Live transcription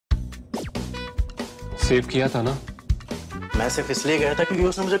Save किया था ना? मैं सिर्फ इसलिए गया था क्योंकि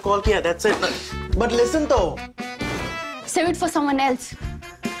उसने मुझे कॉल किया, that's it. But listen तो. Save it for someone else.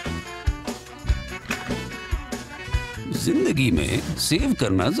 जिंदगी में सेव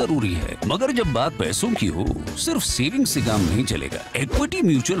करना जरूरी है, मगर जब बात पैसों की हो सिर्फ सेविंग से काम नहीं चलेगा। इक्विटी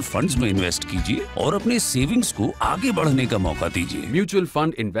म्यूचुअल फंड्स में इन्वेस्ट कीजिए और अपने सेविंग्स को आगे बढ़ने का मौका दीजिए। Mutual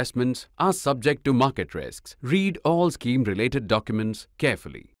fund investments are subject to market risks. Read all scheme related documents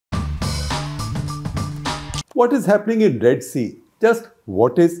carefully. What is happening in Red Sea? Just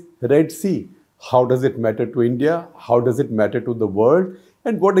what is Red Sea? How does it matter to India? How does it matter to the world?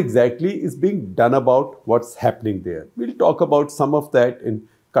 And what exactly is being done about what's happening there? We'll talk about some of that in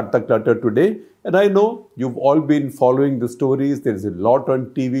Cut The Clutter today. And I know you've all been following the stories. There is a lot on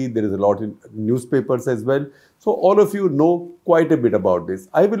TV. There is a lot in newspapers as well. So all of you know quite a bit about this.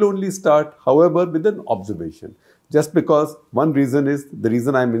 I will only start, however, with an observation. Just because one reason is, the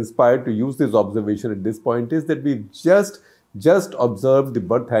reason I'm inspired to use this observation at this point is that we've just observed the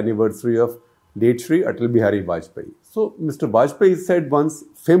birth anniversary of late Shri Atal Bihari Vajpayee. So Mr. Vajpayee said once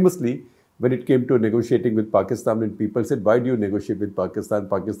famously when it came to negotiating with Pakistan, and people said, why do you negotiate with Pakistan?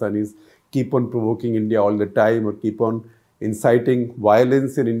 Pakistanis keep on provoking India all the time, or keep on inciting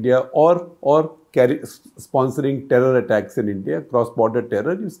violence in India, or sponsoring terror attacks in India, cross-border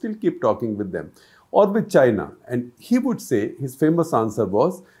terror. You still keep talking with them. Or with China. And he would say, his famous answer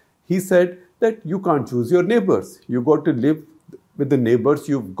was, he said that you can't choose your neighbors. You got to live with the neighbors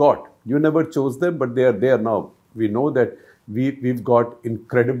you've got. You never chose them, but they are there now. We know that we've got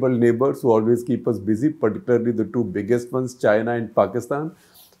incredible neighbors who always keep us busy, particularly the two biggest ones, China and Pakistan.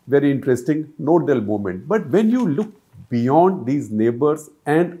 Very interesting, nodal moment. But when you look beyond these neighbors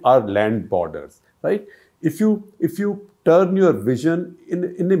and our land borders, right? If you turn your vision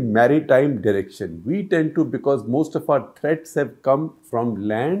in a maritime direction, we tend to, because most of our threats have come from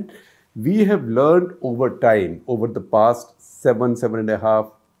land, we have learned over time, over the past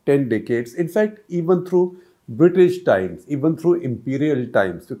 7.5, 10 decades, in fact, even through British times, even through imperial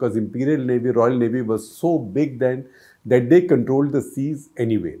times, because Imperial Navy, Royal Navy was so big then that they controlled the seas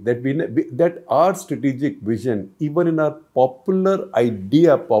anyway, that our strategic vision, even in our popular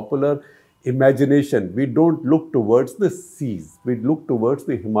idea, popular imagination, we don't look towards the seas. We look towards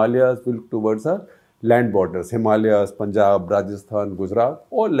the Himalayas, we look towards our land borders, Himalayas, Punjab, Rajasthan, Gujarat,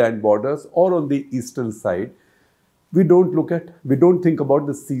 all land borders, or on the eastern side. We don't think about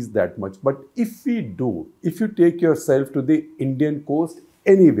the seas that much. But if we do, if you take yourself to the Indian coast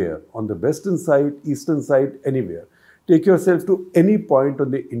anywhere, on the western side, eastern side, anywhere, take yourself to any point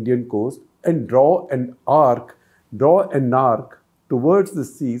on the Indian coast and draw an arc towards the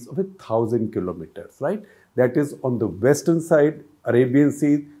seas of 1,000 kilometers, right? That is on the western side, Arabian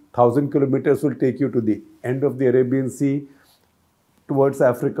Sea, 1,000 kilometers will take you to the end of the Arabian Sea, towards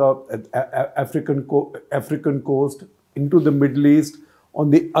Africa, African coast, into the Middle East. On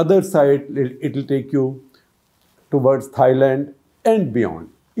the other side, it will take you towards Thailand and beyond.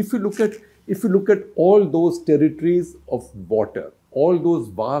 If you look at all those territories of water, all those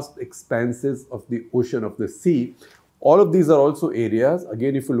vast expanses of the ocean, of the sea, all of these are also areas,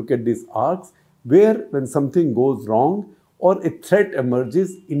 again, if you look at these arcs, where when something goes wrong or a threat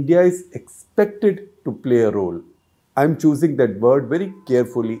emerges, India is expected to play a role. I'm choosing that word very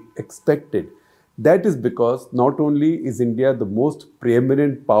carefully, expected. That is because not only is India the most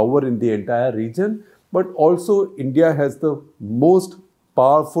preeminent power in the entire region, but also India has the most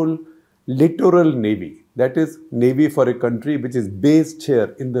powerful littoral navy. That is, navy for a country which is based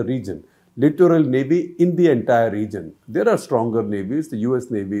here in the region. Littoral navy in the entire region. There are stronger navies. The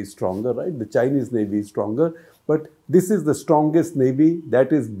US Navy is stronger, right? The Chinese Navy is stronger. But this is the strongest navy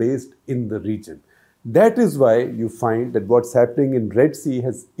that is based in the region. That is why you find that what's happening in Red Sea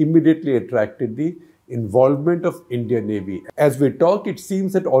has immediately attracted the involvement of Indian Navy. As we talk, it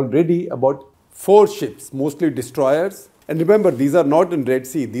seems that already about 4 ships, mostly destroyers. And remember, these are not in Red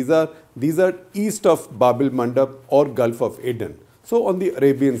Sea. These are east of Bab el-Mandab or Gulf of Aden. So on the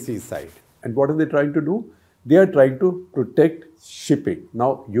Arabian Sea side. And what are they trying to do? They are trying to protect shipping.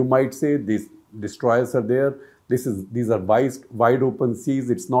 Now, you might say these destroyers are there. These are wide open seas.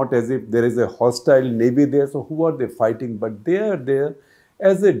 It's not as if there is a hostile navy there. So who are they fighting? But they are there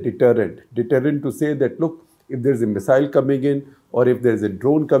as a deterrent. Deterrent to say that, look, if there's a missile coming in or if there's a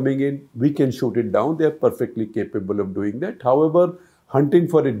drone coming in, we can shoot it down. They are perfectly capable of doing that. However, hunting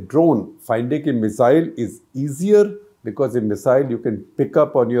for a drone, finding a missile is easier because a missile you can pick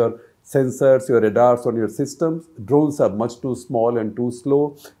up on your sensors, your radars, on your systems. Drones are much too small and too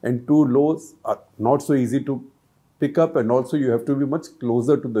slow and too low, are not so easy to pick up, and also you have to be much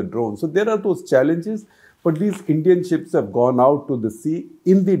closer to the drone. So there are those challenges, But these Indian ships have gone out to the sea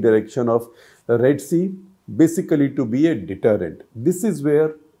in the direction of the Red Sea, basically to be a deterrent. This is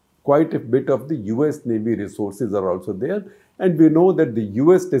where quite a bit of the US Navy resources are also there. And we know that the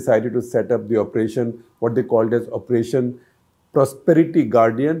US decided to set up the operation, what they called as Operation Prosperity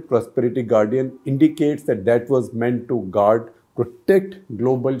Guardian. Prosperity Guardian indicates that that was meant to guard, protect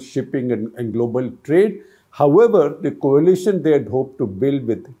global shipping and global trade. However, the coalition they had hoped to build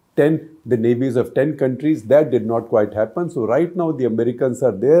with the navies of 10 countries, that did not quite happen. So right now the Americans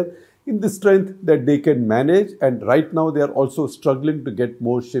are there in the strength that they can manage, and right now they are also struggling to get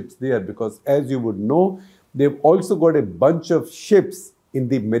more ships there, because as you would know, they've also got a bunch of ships in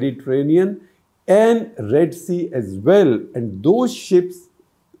the Mediterranean and Red Sea as well. And those ships,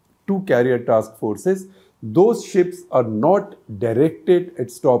 two carrier task forces, those ships are not directed at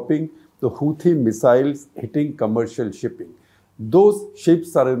stopping the Houthi missiles hitting commercial shipping. Those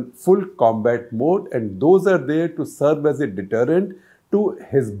ships are in full combat mode, and those are there to serve as a deterrent to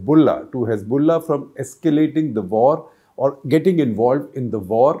Hezbollah from escalating the war or getting involved in the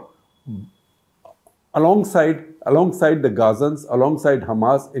war alongside the Gazans, alongside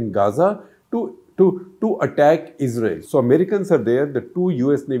Hamas in Gaza to attack Israel. So Americans are there, the two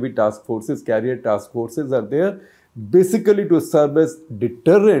US Navy task forces, carrier task forces are there basically to serve as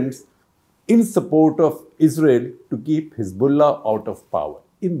deterrents in support of Israel to keep Hezbollah out of power.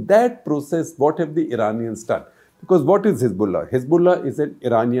 In that process, what have the Iranians done? Because what is Hezbollah? Hezbollah is an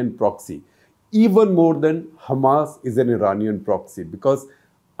Iranian proxy. Even more than Hamas is an Iranian proxy, because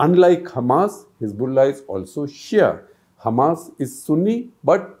unlike Hamas, Hezbollah is also Shia. Hamas is Sunni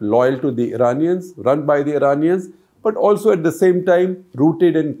but loyal to the Iranians, run by the Iranians, but also at the same time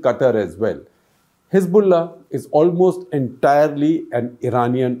rooted in Qatar as well. Hezbollah is almost entirely an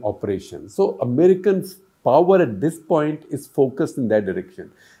Iranian operation. So American power at this point is focused in that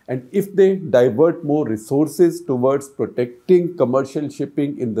direction. And if they divert more resources towards protecting commercial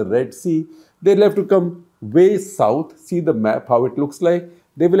shipping in the Red Sea, they'll have to come way south. See the map, how it looks like.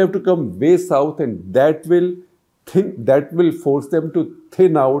 They will have to come way south, and that will force them to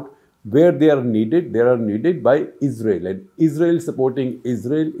thin out where they are needed. They are needed by Israel, and Israel supporting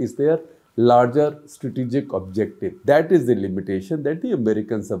Israel is their larger strategic objective. That is the limitation that the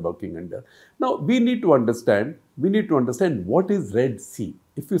Americans are working under. Now, we need to understand what is Red Sea.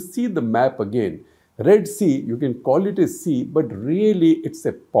 If you see the map again, Red Sea, you can call it a sea, but really it's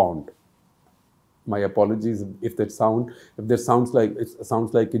a pond. My apologies if that sounds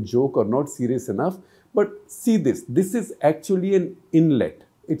like a joke or not serious enough. But see this. This is actually an inlet.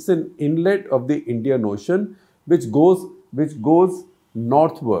 It's an inlet of the Indian Ocean, which goes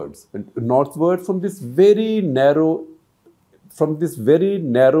northwards from this very narrow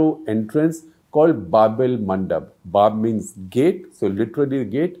entrance called Bab-el Mandab. Bab means gate, so literally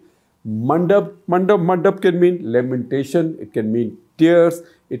gate. Mandab can mean lamentation, it can mean tears,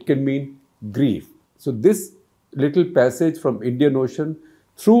 it can mean grief. So this little passage from Indian Ocean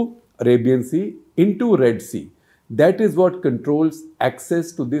through Arabian Sea into Red Sea, that is what controls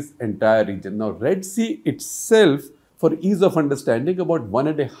access to this entire region. Now, Red Sea itself, for ease of understanding, about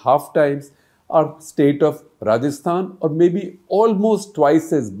 1.5 times our state of Rajasthan, or maybe almost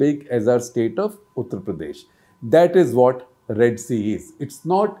twice as big as our state of Uttar Pradesh. That is what Red Sea is. It's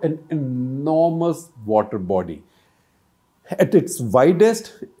not an enormous water body. At its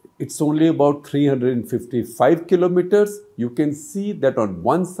widest, it's only about 355 kilometers. You can see that on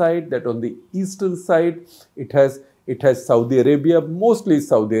one side, that on the eastern side, it has Saudi Arabia, mostly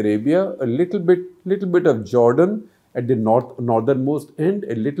Saudi Arabia, a little bit of Jordan at the northernmost end,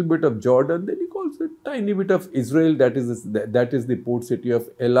 a little bit of Jordan, then you also a tiny bit of Israel, that is the port city of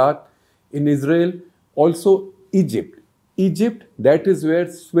Eilat in Israel. Also Egypt. Egypt, that is where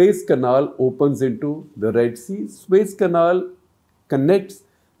Suez Canal opens into the Red Sea. Suez Canal connects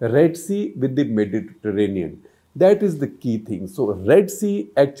Red Sea with the Mediterranean. That is the key thing. So Red Sea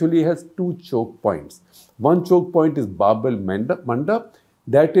actually has two choke points. One choke point is Bab-el Mandab.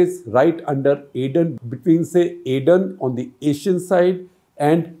 That is right under Aden, between say Aden on the Asian side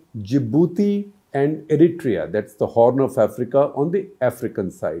and Djibouti and Eritrea. That's the Horn of Africa on the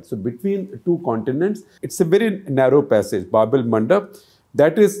African side. So between the two continents, it's a very narrow passage, Bab-el Mandab.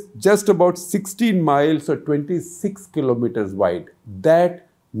 That is just about 16 miles or 26 kilometers wide. That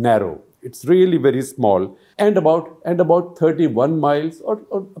narrow. It's really very small, and about 31 miles or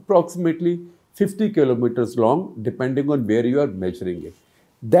approximately 50 kilometers long, depending on where you are measuring it.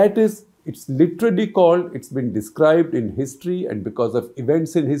 That is, it's literally called, it's been described in history, and because of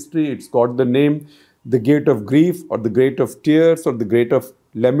events in history, it's got the name the Gate of Grief, or the Gate of Tears, or the Gate of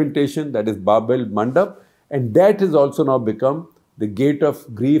Lamentation, that is Bab-el Mandab, and that has also now become the gate of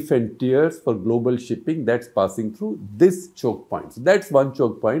grief and tears for global shipping that's passing through this choke point. So that's one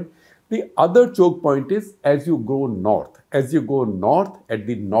choke point. The other choke point is as you go north. As you go north, at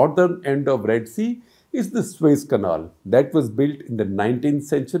the northern end of Red Sea is the Suez Canal. That was built in the 19th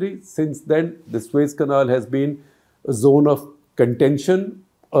century. Since then, the Suez Canal has been a zone of contention.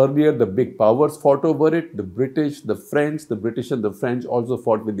 Earlier, the big powers fought over it. The British, the French, the British and the French also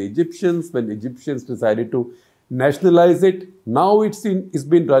fought with the Egyptians when the Egyptians decided to nationalize it. Now it's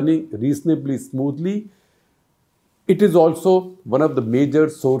been running reasonably smoothly. It is also one of the major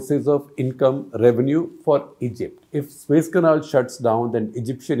sources of income revenue for Egypt. If Suez Canal shuts down, then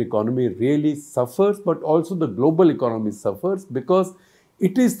Egyptian economy really suffers, but also the global economy suffers because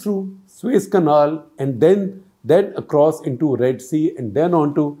it is through Suez Canal and then across into Red Sea and then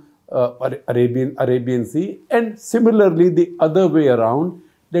on to Arabian Sea. And similarly, the other way around,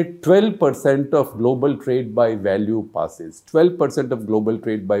 that 12% of global trade by value passes. 12% of global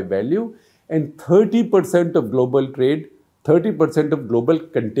trade by value and 30% of global trade, 30% of global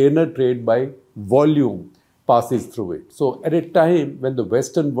container trade by volume passes through it. So at a time when the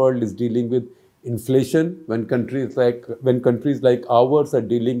Western world is dealing with inflation, when countries like ours are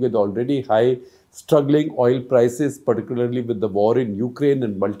dealing with already high struggling oil prices, particularly with the war in Ukraine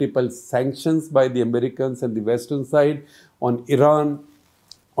and multiple sanctions by the Americans and the Western side on Iran,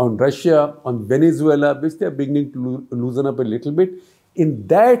 on Russia, on Venezuela, which they are beginning to loosen up a little bit. In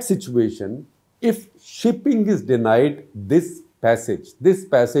that situation, if shipping is denied this passage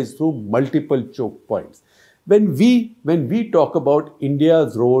through multiple choke points, when we talk about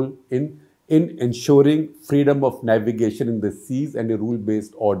India's role in ensuring freedom of navigation in the seas and a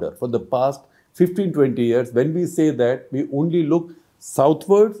rule-based order for the past 15-20 years, when we say that, we only look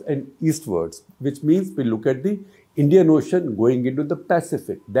southwards and eastwards, which means we look at the Indian Ocean going into the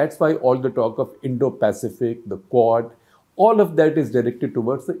Pacific. That's why all the talk of Indo-Pacific, the Quad, all of that is directed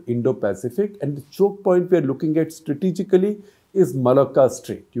towards the Indo-Pacific. And the choke point we are looking at strategically is Malacca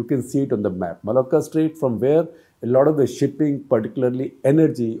Strait. You can see it on the map. Malacca Strait, from where a lot of the shipping, particularly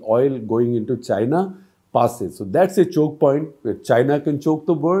energy, oil going into China, passes. So that's a choke point where China can choke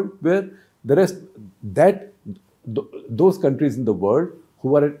the world, where the rest, those countries in the world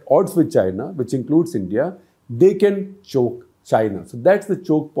who are at odds with China, which includes India, they can choke China. So that's the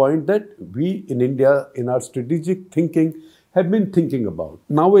choke point that we in India, in our strategic thinking, have been thinking about.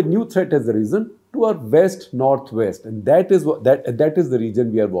 Now a new threat has arisen to our west-northwest, and that is the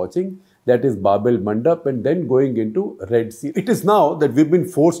region we are watching. That is Bab el-Mandab, and then going into Red Sea. It is now that we've been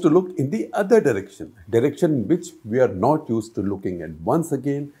forced to look in the other direction in which we are not used to looking. And once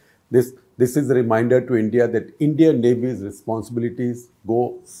again, this is a reminder to India that Indian Navy's responsibilities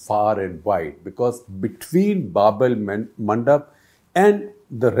go far and wide, because between Bab el-Mandab and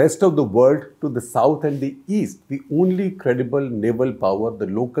the rest of the world to the south and the east, the only credible naval power, the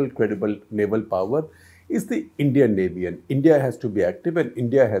local credible naval power, is the Indian Navy. And India has to be active and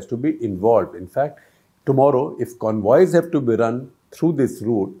India has to be involved. In fact, tomorrow, if convoys have to be run through this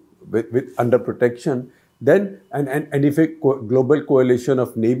route with under protection, then and if a global coalition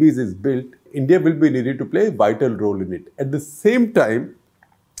of navies is built, India will be needed to play a vital role in it. At the same time,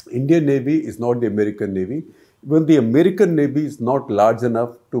 Indian Navy is not the American Navy. Even the American Navy is not large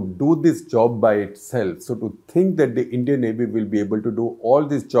enough to do this job by itself. So to think that the Indian Navy will be able to do all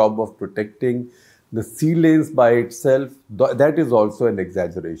this job of protecting the sea lanes by itself, that is also an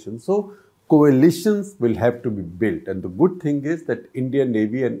exaggeration. So coalitions will have to be built. And the good thing is that Indian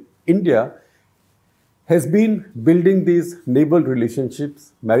Navy and India has been building these naval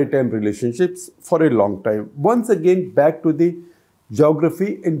relationships, maritime relationships for a long time. Once again, back to the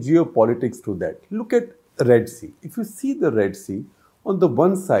geography and geopolitics through that. Look at Red Sea. If you see the Red Sea, on the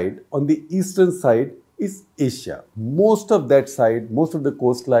one side, on the eastern side is Asia. Most of that side, most of the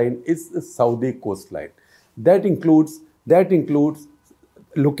coastline is the Saudi coastline. That includes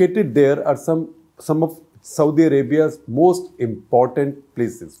located there are some of Saudi Arabia's most important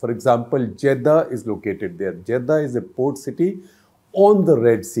places. For example, Jeddah is located there. Jeddah is a port city on the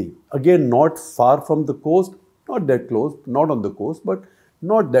Red Sea. Again, not far from the coast, not that close, not on the coast, but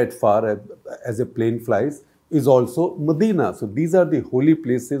not that far as a plane flies, is also Medina. So these are the holy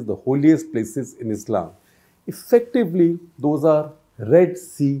places, the holiest places in Islam. Effectively, those are Red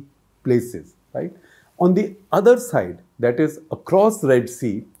Sea places, right? On the other side, that is across Red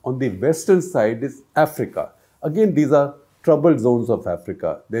Sea, on the western side is Africa. Again, these are troubled zones of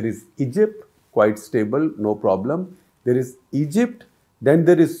Africa. There is Egypt, quite stable, no problem. There is Egypt, then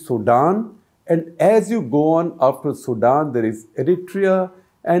there is Sudan, and as you go on after Sudan, there is Eritrea,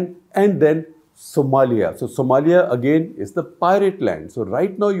 and then Somalia. So Somalia again is the pirate land. So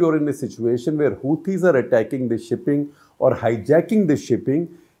right now you're in a situation where Houthis are attacking the shipping or hijacking the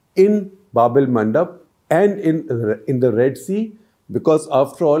shipping in Bab el Mandab and in the Red Sea, because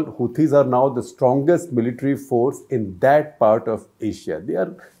after all, Houthis are now the strongest military force in that part of Asia.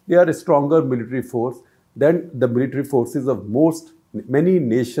 They are a stronger military force than the military forces of many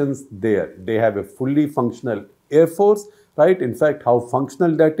nations there. They have a fully functional air force, right? In fact, how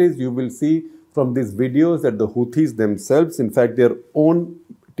functional that is, you will see from these videos that the Houthis themselves, in fact, their own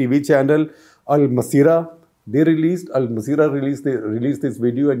TV channel, Al Masira, released this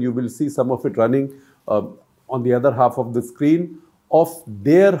video, and you will see some of it running on the other half of the screen of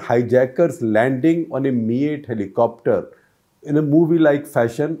their hijackers landing on a Mi-8 helicopter in a movie-like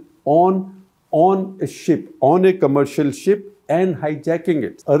fashion on a ship, on a commercial ship, and hijacking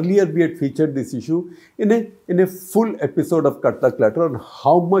it. Earlier, we had featured this issue in a full episode of Cut The Clutter on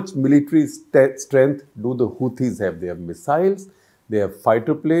how much military strength do the Houthis have. They have missiles, they have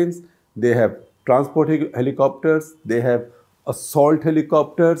fighter planes, they have transport helicopters, they have assault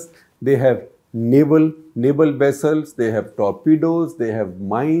helicopters, they have naval vessels, they have torpedoes, they have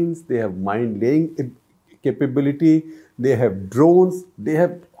mines, they have mine-laying capability, they have drones, they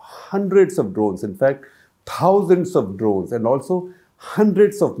have hundreds of drones, in fact, thousands of drones, and also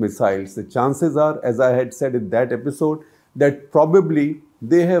hundreds of missiles. The chances are, as I had said in that episode, that probably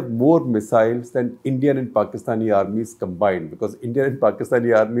they have more missiles than Indian and Pakistani armies combined, because Indian and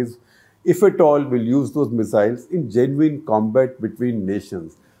Pakistani armies, if at all, will use those missiles in genuine combat between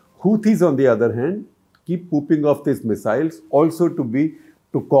nations. Houthis, on the other hand, keep pooping off these missiles also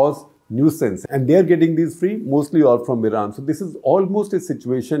to cause nuisance. And they are getting these free, mostly all from Iran. So this is almost a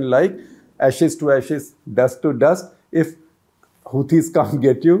situation like ashes to ashes, dust to dust. If Houthis can't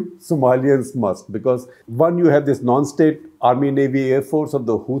get you, Somalians must. Because one, you have this non-state army, navy, air force of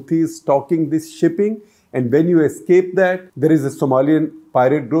the Houthis stalking this shipping. And when you escape that, there is a Somalian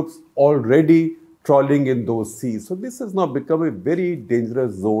pirate groups already trawling in those seas. So this has now become a very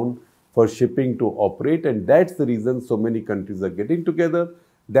dangerous zone for shipping to operate. And that's the reason so many countries are getting together.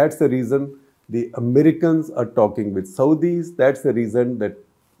 That's the reason the Americans are talking with Saudis. That's the reason that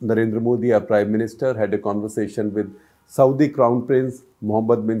Narendra Modi, our Prime Minister, had a conversation with Saudi Crown Prince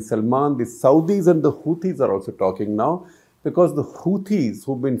Mohammed bin Salman. The Saudis and the Houthis are also talking now, because the Houthis,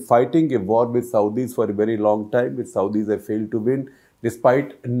 who've been fighting a war with Saudis for a very long time, which Saudis have failed to win,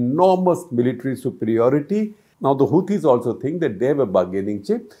 despite enormous military superiority. Now the Houthis also think that they have a bargaining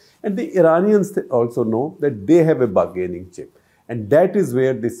chip, and the Iranians also know that they have a bargaining chip. And that is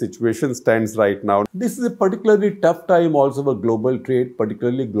where this situation stands right now. This is a particularly tough time also for global trade,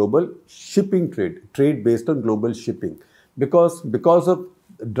 particularly global shipping trade based on global shipping. Because of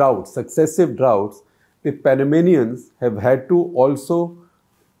droughts, successive droughts, the Panamanians have had to also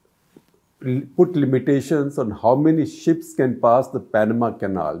put limitations on how many ships can pass the Panama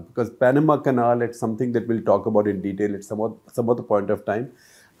Canal, because Panama Canal, it's something that we'll talk about in detail at some other point of time.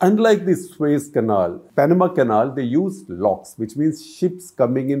 Unlike the Suez Canal, Panama Canal, they use locks, which means ships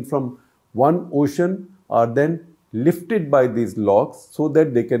coming in from one ocean are then lifted by these locks so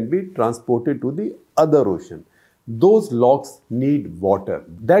that they can be transported to the other ocean. Those locks need water.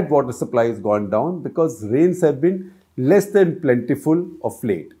 That water supply has gone down because rains have been less than plentiful of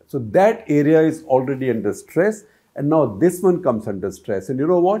late. So that area is already under stress, and now this one comes under stress. And you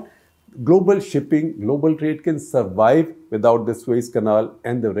know what? Global shipping, global trade can survive without the Suez Canal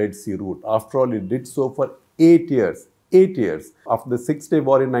and the Red Sea route. After all, it did so for 8 years. 8 years. After the Six-Day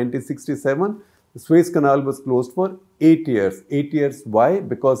War in 1967, the Suez Canal was closed for 8 years. 8 years, why?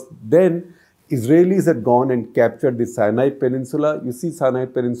 Because then Israelis had gone and captured the Sinai Peninsula. You see Sinai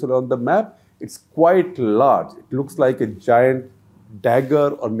Peninsula on the map? It's quite large. It looks like a giant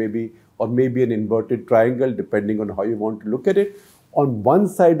dagger or maybe an inverted triangle, depending on how you want to look at it. On one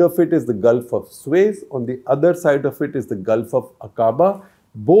side of it is the Gulf of Suez. On the other side of it is the Gulf of Aqaba.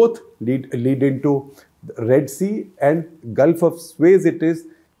 Both lead into the Red Sea, and Gulf of Suez it is,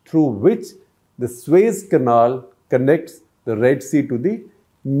 through which the Suez Canal connects the Red Sea to the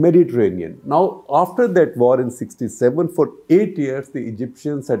Mediterranean. Now, after that war in 67, for 8 years, the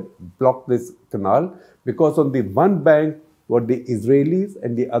Egyptians had blocked this canal because on the one bank were the Israelis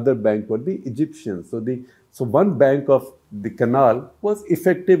and the other bank were the Egyptians. So one bank of the canal was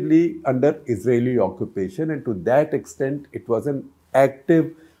effectively under Israeli occupation, and to that extent, it was an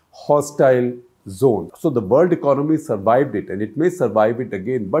active, hostile zone. So the world economy survived it, and it may survive it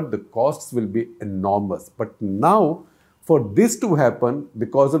again, but the costs will be enormous. But now, For this to happen,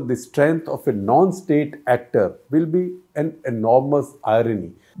 because of the strength of a non-state actor, will be an enormous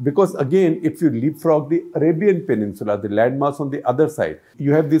irony. Because again, if you leapfrog the Arabian Peninsula, the landmass on the other side,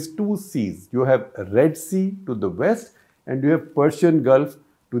 you have these two seas. You have Red Sea to the west and you have Persian Gulf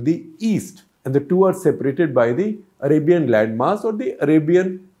to the east. And the two are separated by the Arabian landmass or the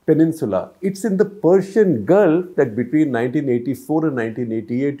Arabian Peninsula. It's in the Persian Gulf that between 1984 and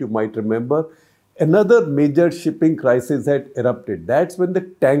 1988, you might remember, another major shipping crisis had erupted. That's when the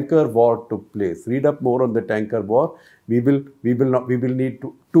tanker war took place. Read up more on the tanker war. We will need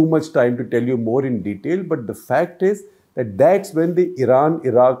too much time to tell you more in detail. But the fact is that that's when the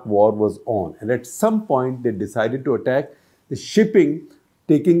Iran-Iraq war was on. And at some point, they decided to attack the shipping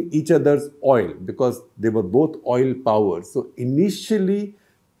taking each other's oil because they were both oil powers. So initially,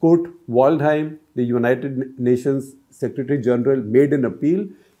 Kurt Waldheim, the United Nations Secretary General, made an appeal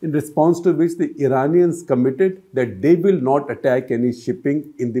in response to which the Iranians committed that they will not attack any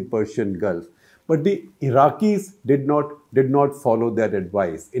shipping in the Persian Gulf. But the Iraqis did not follow that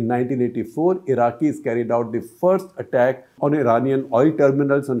advice. In 1984, Iraqis carried out the first attack on Iranian oil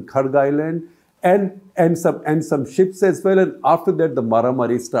terminals on Kharg Island and some ships as well. And after that, the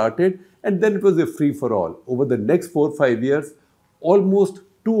Maramari started. And then it was a free-for-all. Over the next 4 or 5 years, almost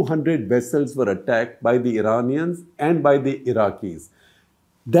 200 vessels were attacked by the Iranians and by the Iraqis.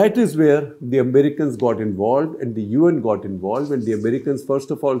 That is where the Americans got involved and the UN got involved when the Americans first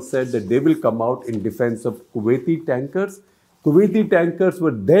of all said that they will come out in defense of Kuwaiti tankers. Kuwaiti tankers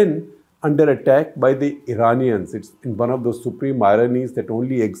were then under attack by the Iranians. It's in one of those supreme ironies that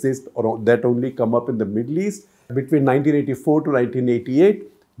only exist or that only come up in the Middle East. Between 1984 to 1988,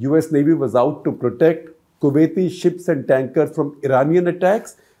 US Navy was out to protect Kuwaiti ships and tankers from Iranian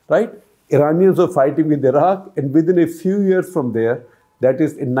attacks, right? Iranians were fighting with Iraq, and within a few years from there, that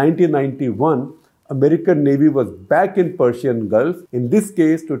is in 1991, American Navy was back in Persian Gulf, in this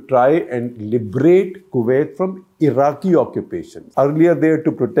case to try and liberate Kuwait from Iraqi occupation. Earlier they were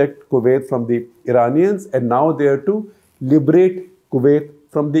to protect Kuwait from the Iranians, and now they are to liberate Kuwait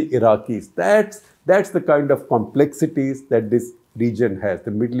from the Iraqis. That's the kind of complexities that this region has,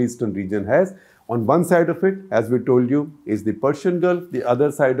 the Middle Eastern region has. On one side of it, as we told you, is the Persian Gulf. The other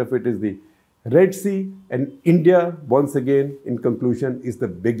side of it is the Red Sea, and India, once again, in conclusion, is the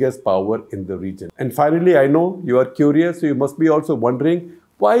biggest power in the region. And finally, I know you are curious, so you must be also wondering,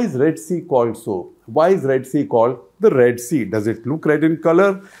 why is Red Sea called so? Why is Red Sea called the Red Sea? Does it look red in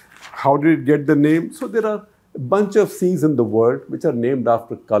color? How did it get the name? So there are a bunch of seas in the world which are named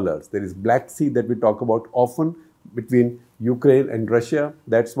after colors. There is Black Sea that we talk about often between Ukraine and Russia.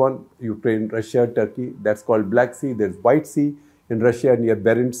 That's one. Ukraine, Russia, Turkey. That's called Black Sea. There's White Sea in Russia near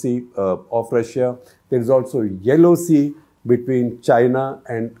Bering Sea of Russia. There is also Yellow Sea between China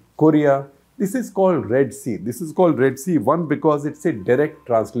and Korea. This is called Red Sea. This is called Red Sea, one, because it's a direct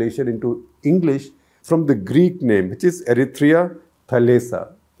translation into English from the Greek name, which is Erythrea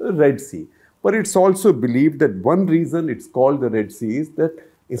Thalassa, the Red Sea. But it's also believed that one reason it's called the Red Sea is that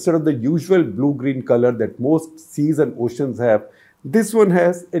instead of the usual blue-green color that most seas and oceans have, this one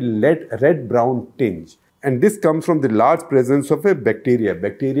has a red-brown tinge. And this comes from the large presence of a bacteria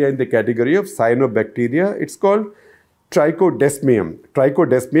in the category of cyanobacteria. It's called Trichodesmium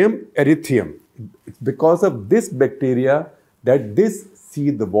erythraeum. It's because of this bacteria that this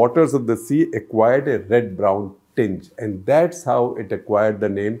sea, the waters of the sea, acquired a red-brown tinge. And that's how it acquired the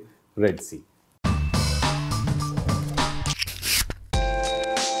name Red Sea.